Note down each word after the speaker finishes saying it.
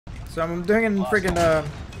So I'm doing it in freaking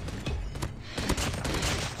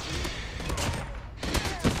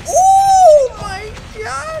oh my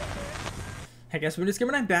god! Hey guys, we're just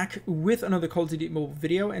Gamer and I'm back with another Call of Duty mobile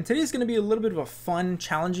video, and today is going to be a little bit of a fun,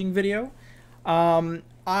 challenging video. I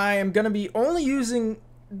am going to be only using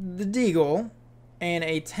the Deagle in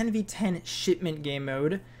a 10v10 shipment game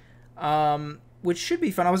mode, which should be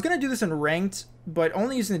fun. I was going to do this in ranked, but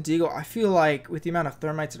only using the Deagle, I feel like with the amount of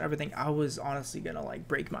thermites and everything, I was honestly going to like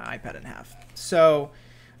break my iPad in half. So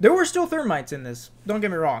there were still thermites in this, don't get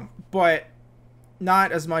me wrong, but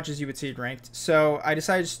not as much as you would see in ranked. So I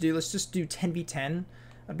decided to do, let's just do 10v10.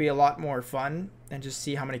 That'd be a lot more fun and just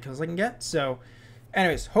see how many kills I can get. So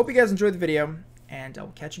anyways, hope you guys enjoyed the video, and I'll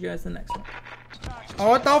catch you guys in the next one. Oh,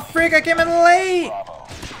 what the freak? I came in late!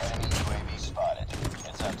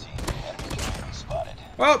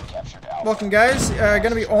 Well, welcome guys.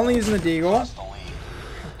 Gonna be only using the Deagle.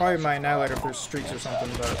 Probably my Annihilator for streaks or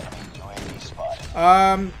something, but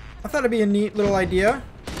I thought it'd be a neat little idea.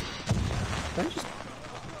 Did I just...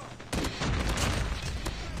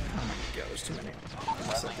 Oh my god, there's too many.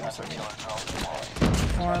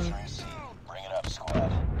 One.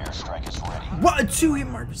 What? A 2-hit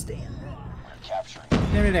marker stand.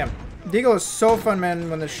 Damn. Deagle is so fun,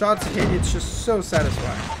 man. When the shots hit, it's just so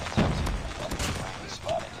satisfying.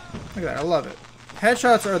 Look at that, I love it.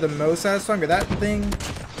 Headshots are the most satisfying, but that thing,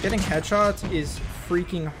 getting headshots is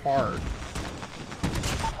freaking hard.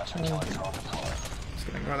 Just gonna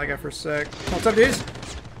ignore that guy for a sec. What's up, dudes?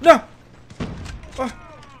 No!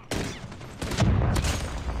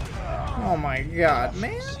 Oh my god,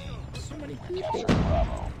 man. So many people.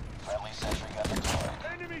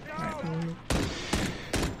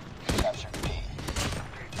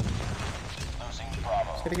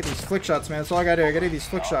 Just gotta get these flick shots, man. That's all I gotta do. I gotta get these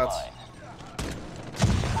flick shots.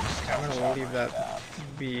 I'm gonna leave that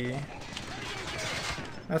be.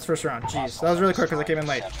 That's first round. Jeez, that was really quick because I came in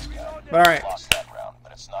late. But alright.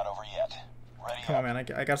 Come on, man. I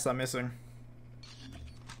gotta stop missing.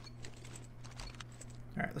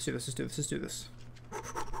 Alright, let's do this. Let's do this.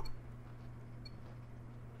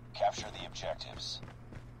 Capture the objectives.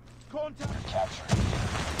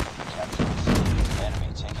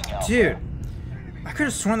 Dude, I could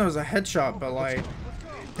have sworn there was a headshot, but like,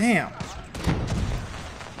 damn.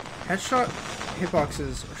 Headshot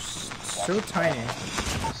hitboxes are so tiny.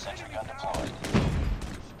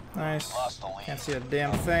 Nice. Can't see a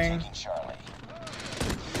damn thing.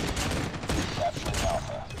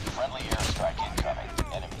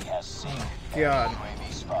 Oh, God.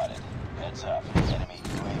 Heads up. Enemy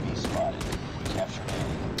UAV spotted. We captured A.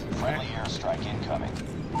 Friendly airstrike incoming.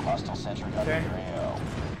 Hostile sentry gun under AO.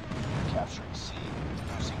 Capturing C.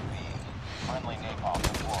 Losing B. Friendly napalm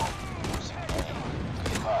deployed. Losing A.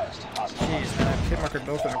 Be advised. Hostile. Jeez, man, I hit markered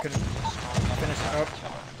both of them. I couldn't finish it up.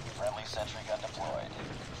 Friendly sentry gun deployed.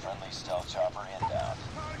 Friendly stealth chopper inbound.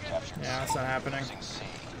 Captured yeah, that's not happening. Losing C.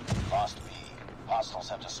 Lost B. Hostiles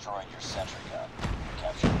have destroyed your sentry gun.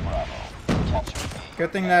 Captured Bravo. Captured B.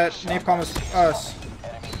 Good thing that napalm is us.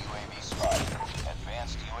 Enemy UAV spotted.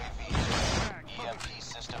 Advanced UAV. EMP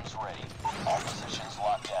systems ready. All positions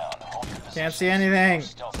locked down. Hold your position. Can't see anything.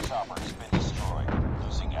 Stealth chopper has been destroyed.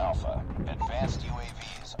 Losing Alpha. Advanced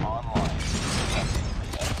UAVs online.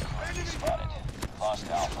 Enemy UAV spotted. Lost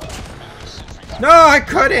Alpha. Enemy sentry gun. No, I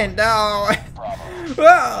couldn't. No. Bravo.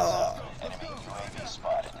 Oh. Enemy UAV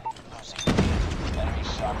spotted. Losing B. Enemy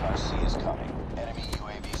shock RC is coming. Enemy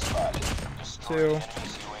UAV spotted. Destroy 2,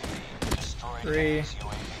 3.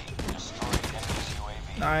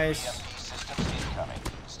 Nice. Systems incoming.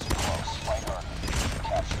 It's too close. Fight harder.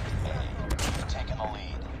 Captured A. You've taken the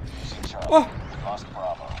lead. Using Charlie. Oh. Lost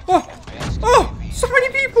Bravo. Oh, so many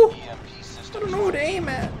people. I don't know where to aim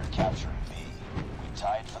at. Capturing B. We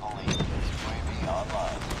tied for the lead. UAV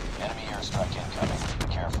online. Enemy airstrike incoming.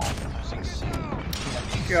 Careful. Losing C.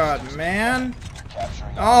 God, man. You're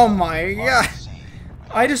capturing Oh my god.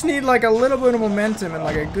 I just need like a little bit of momentum and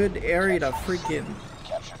like a good area to freaking...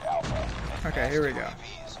 Okay, here we go.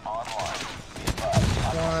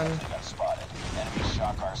 One.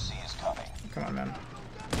 Come on, man. Oh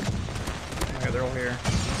my god, they're all here.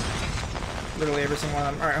 Literally every single one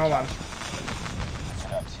of them. Alright, hold on.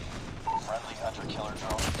 Friendly hunter-killer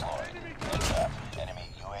drone deployed. Heads up. Enemy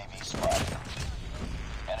UAV spotted.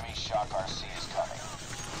 Enemy shock RC is coming.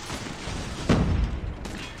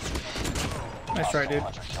 Nice try, dude.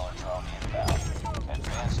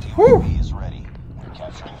 Woo!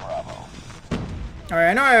 Alright,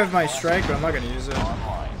 I know I have my strike, but I'm not gonna use it.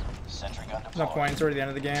 No point, it's already the end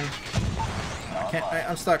of the game.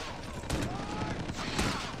 I'm stuck.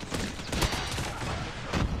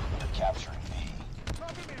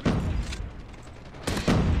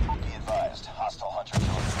 Hostile hunter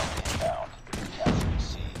killer drone inbound. Capturing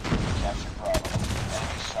C. Capture Bravo.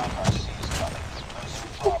 Enemy shock RC is coming.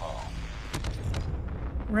 Losing Bravo.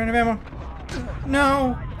 We're out of ammo.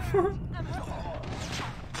 No.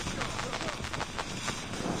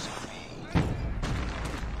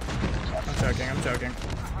 I'm joking. I'm joking.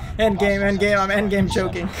 End game. End game. I'm end game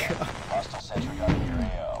joking. Hostile sentry gun in your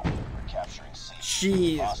AO. We're capturing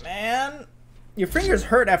C. Jeez, man. Your fingers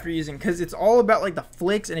hurt after using because it's all about like the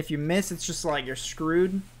flicks, and if you miss, it's just like you're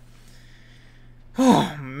screwed.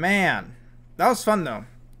 Oh man, that was fun though.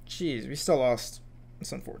 Jeez, we still lost.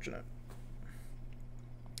 It's unfortunate.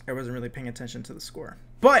 I wasn't really paying attention to the score,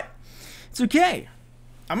 but it's okay.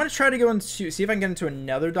 I'm gonna try to go into see if I can get into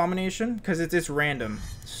another domination because it's random.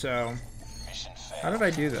 So how did I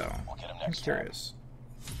do though? I'm curious.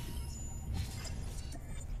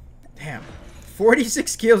 Damn.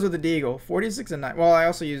 46 kills with the Deagle. 46 and 9. Well, I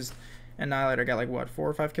also used Annihilator. Got like what, 4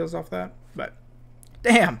 or 5 kills off that? But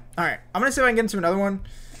damn. Alright. I'm gonna see if I can get into another one.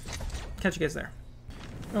 Catch you guys there.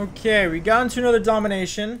 Okay, we got into another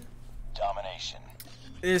domination. Domination.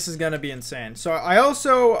 This is gonna be insane. So I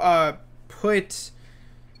also put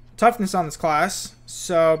toughness on this class.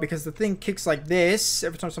 So because the thing kicks like this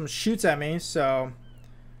every time someone shoots at me, so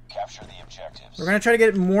Capture the objectives. we're gonna try to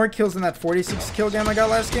get more kills than that 46 kill game I got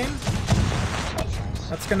last game.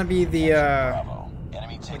 That's gonna be the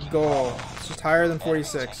goal. It's just higher than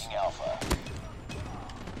 46.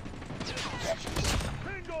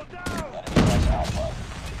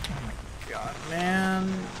 God, man.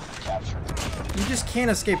 You just can't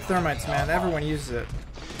escape thermites, man. Everyone uses it.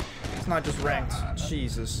 It's not just ranked.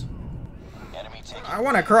 Jesus. I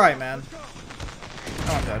wanna cry, man.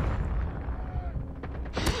 Oh, I'm dead.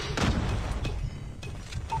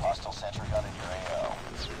 Hostile sentry gun in your AO.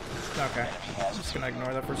 Okay. I'm just gonna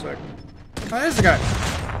ignore that for a sec. Oh, there's the guy.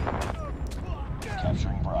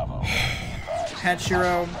 Capturing Bravo.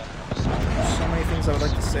 Hachiro. There's so many things I would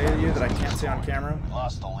like to say to you that I can't say on camera.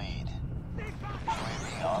 Lost the lead.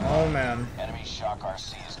 Oh man. Enemy shock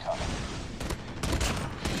RC is coming.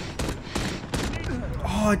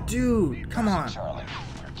 Oh dude, come on. Charlie,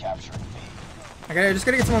 we're capturing B. I just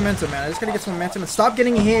gotta get some momentum, man. I just gotta get some momentum and stop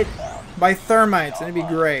getting hit by thermites, and it'd be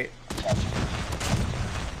great.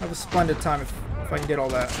 Have a splendid time if I can get all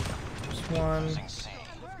that. Just one. Losing C.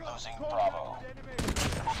 Losing Bravo.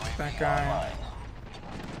 That guy.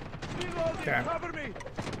 Okay.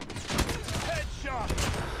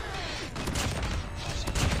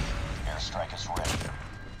 Airstrike is ready.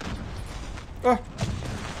 Oh!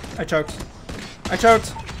 I choked. I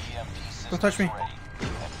choked! Don't touch me.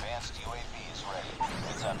 Advanced UAV is ready.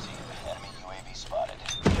 It's empty. Enemy UAV spotted.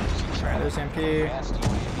 Alright, there's MP. Advanced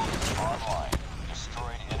UAV is online.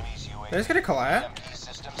 Destroyed enemy's UAV. Did I just get a collat? MP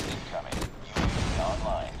systems incoming. UAV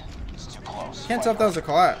online. It's too close. Can't tell if that was a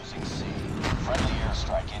collat. Losing C. Friendly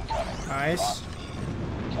airstrike incoming. Nice. Lost B.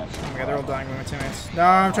 Oh Capturing my god, they're all Bravo. dying with my teammates. No,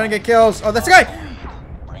 I'm trying to get kills. Oh, that's the guy!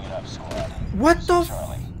 Bring it up, squad. What the Losing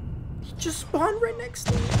Charlie. He just spawned right next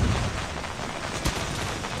to me.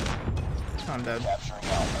 I'm dead. Capturing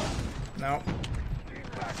Alpha. Nope.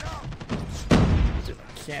 Dude, I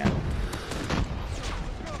can't.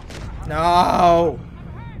 No!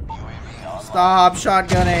 UAV online. Stop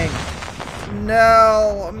shotgunning!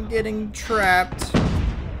 No! I'm getting trapped.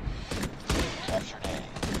 Captured A.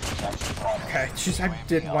 Captured Bravo. Okay, jeez, I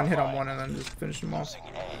did one hit on one and then just finished him off. Losing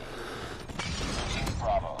A. Losing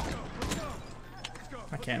Bravo.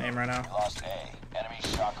 I can't aim right now. Lost A. Enemy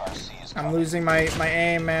shock RC is I'm coming. losing my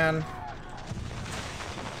aim, man.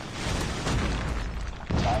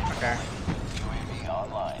 Okay. UAV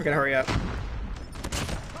online. We gotta hurry up. UAV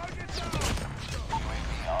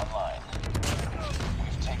online.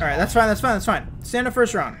 We've taken Alright, that's fine, that's fine, that's fine. Stand up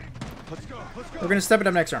first round. We're gonna step it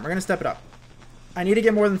up next round. We're gonna step it up. I need to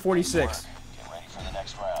get more than 46. Get ready for the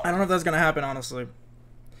next round. I don't know if that's gonna happen, honestly.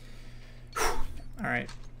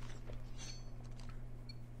 Alright.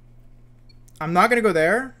 I'm not gonna go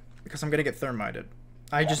there because I'm gonna get thermited.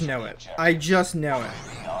 I just know it. I just know it.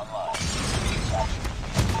 UAV online.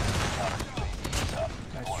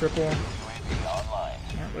 Nice triple. UAV online.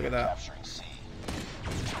 Yeah, look at that. Capturing C.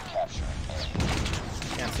 Capturing A.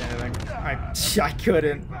 Can't see anything. I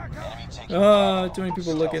couldn't. Enemy taking Oh, too many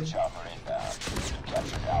people looking. chopper inbound.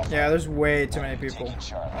 Captured Alpha. Yeah, there's way too many people. Taking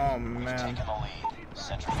Charlie. Oh We've man. taken the lead.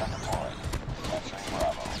 Sentry gun deployed. Capturing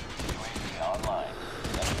Bravo. UAV online.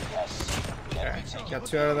 Enemy has C. Okay, Enemy taking got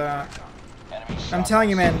 2 out of that. Enemy I'm shock telling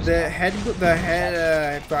you, man, RC. the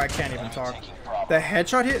head, I can't even talk. The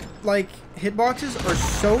headshot hitboxes are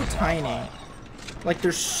so tiny. Like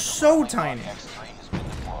they're so tiny. X3 has been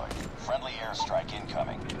deployed. Friendly airstrike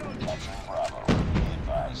incoming. Capturing Bravo. Be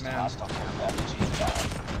advised. Man. Hostile care package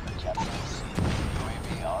inbound. Capturing C.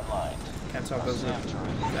 So those are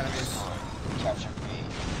enemies. Capture B.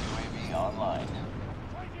 UAV online.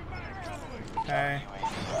 Okay.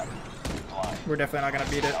 We're definitely not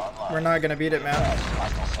gonna beat it. We're not gonna beat it, man.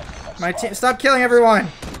 My team, stop killing everyone!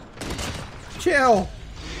 Chill!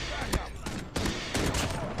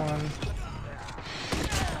 One.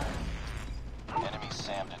 Enemy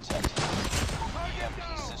SAM detected.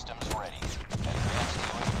 EMP systems ready. Advanced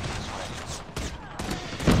UAV is ready.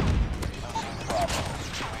 Losing Bravo.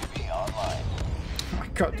 UAV online. Oh my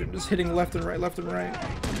god, dude, just hitting left and right, left and right.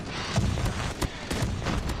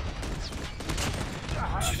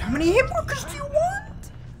 Dude, how many hit markers do you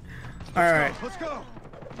want? Alright. Let's go.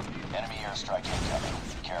 Enemy airstrike incoming.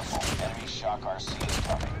 Careful. Enemy shock RC is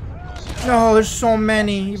coming. No, there's so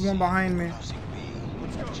many. Even one behind me. Losing B.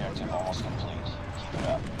 Objective almost complete. Keep it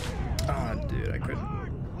up. Oh, dude, I couldn't.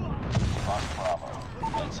 Lost Bravo.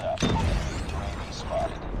 Heads up. UAV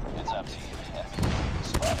spotted. Heads up to you. Enemy UAV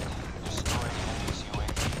spotted. Destroyed enemy's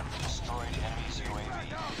UAV. Destroyed enemy's UAV.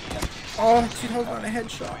 Oh, dude, I was on a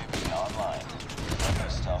headshot. UAV online. Enemy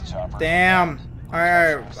stealth chopper. Damn.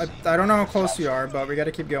 Alright, I don't know how close we are, but we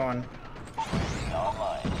gotta keep going. UAV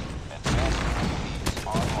online. Advanced UAVs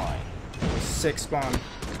online. 6 spawn.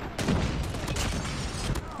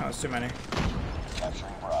 That was too many.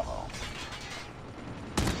 Capturing Bravo.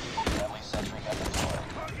 Friendly sentry gun deployed.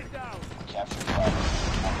 Captured Bravo.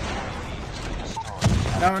 UAV has been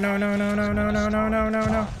destroyed. No, no, no, no, no, no, no, no, no, no,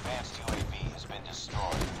 no. Advanced UAV has been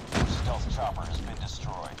destroyed. Stealth chopper has been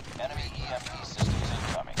destroyed. Enemy EMP systems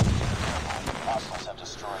incoming. Hostiles have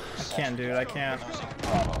destroyed your I can't, dude, I can't. Losing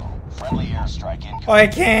Bravo. Friendly airstrike incoming. Oh, I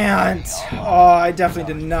can't. Oh, I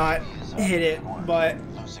definitely did not hit it, but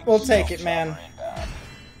we'll take it, man.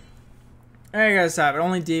 There you guys have it.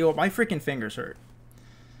 Only Deagle. My freaking fingers hurt.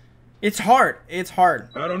 It's hard. It's hard.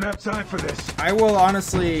 I don't have time for this. I will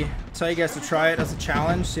honestly tell you guys to try it as a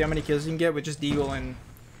challenge. See how many kills you can get with just Deagle and...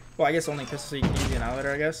 Well, I guess only pistol so you can use the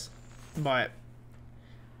annihilator, I guess. But...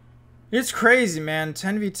 It's crazy, man.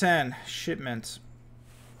 10v10. Shipment.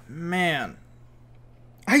 Man.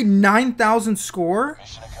 I had 9,000 score?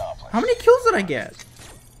 Mission accomplished. How many kills did I get?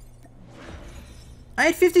 I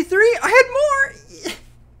had 53? I had more!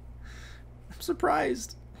 I'm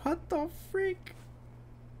surprised. What the freak?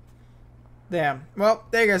 Damn. Well,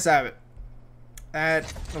 there you guys have it.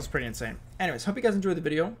 That was pretty insane. Anyways, hope you guys enjoyed the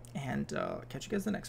video, and catch you guys in the next one.